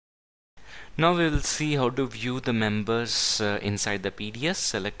Now we will see how to view the members inside the PDS.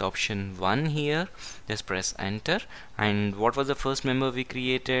 Select option 1 here, just press enter. And what was the first member we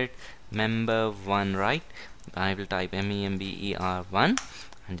created? Member 1, right? I will type member1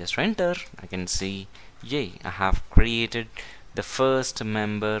 and just enter. I can see, yay, I have created the first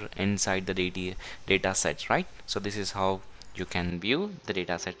member inside the data set, right? So this is how you can view the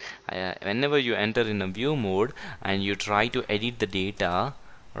data set. Whenever you enter in a view mode and you try to edit the data,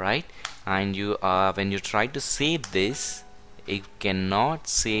 right, and you when you try to save this, it cannot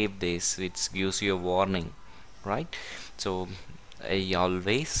save this, which gives you a warning, right? So I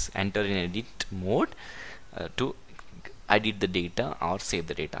always enter in edit mode to edit the data or save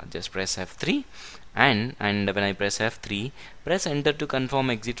the data. Just press F3, and when I press F3, press enter to confirm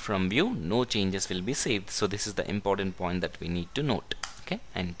exit from view. No changes will be saved. So this is the important point that we need to note. Okay,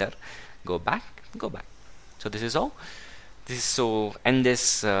 enter, go back. So this is all. This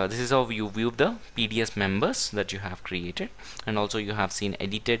is how you view the PDS members that you have created, and also you have seen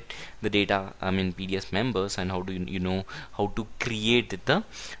edited the data, PDS members, and how do you know how to create the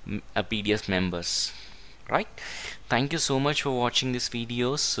PDS members, right? Thank you so much for watching this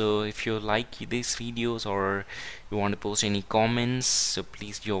video. So if you like these videos or you want to post any comments, so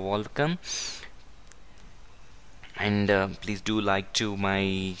please, you're welcome. And please do like to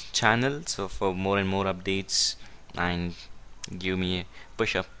my channel so for more and more updates, and give me a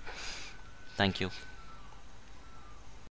push up. Thank you.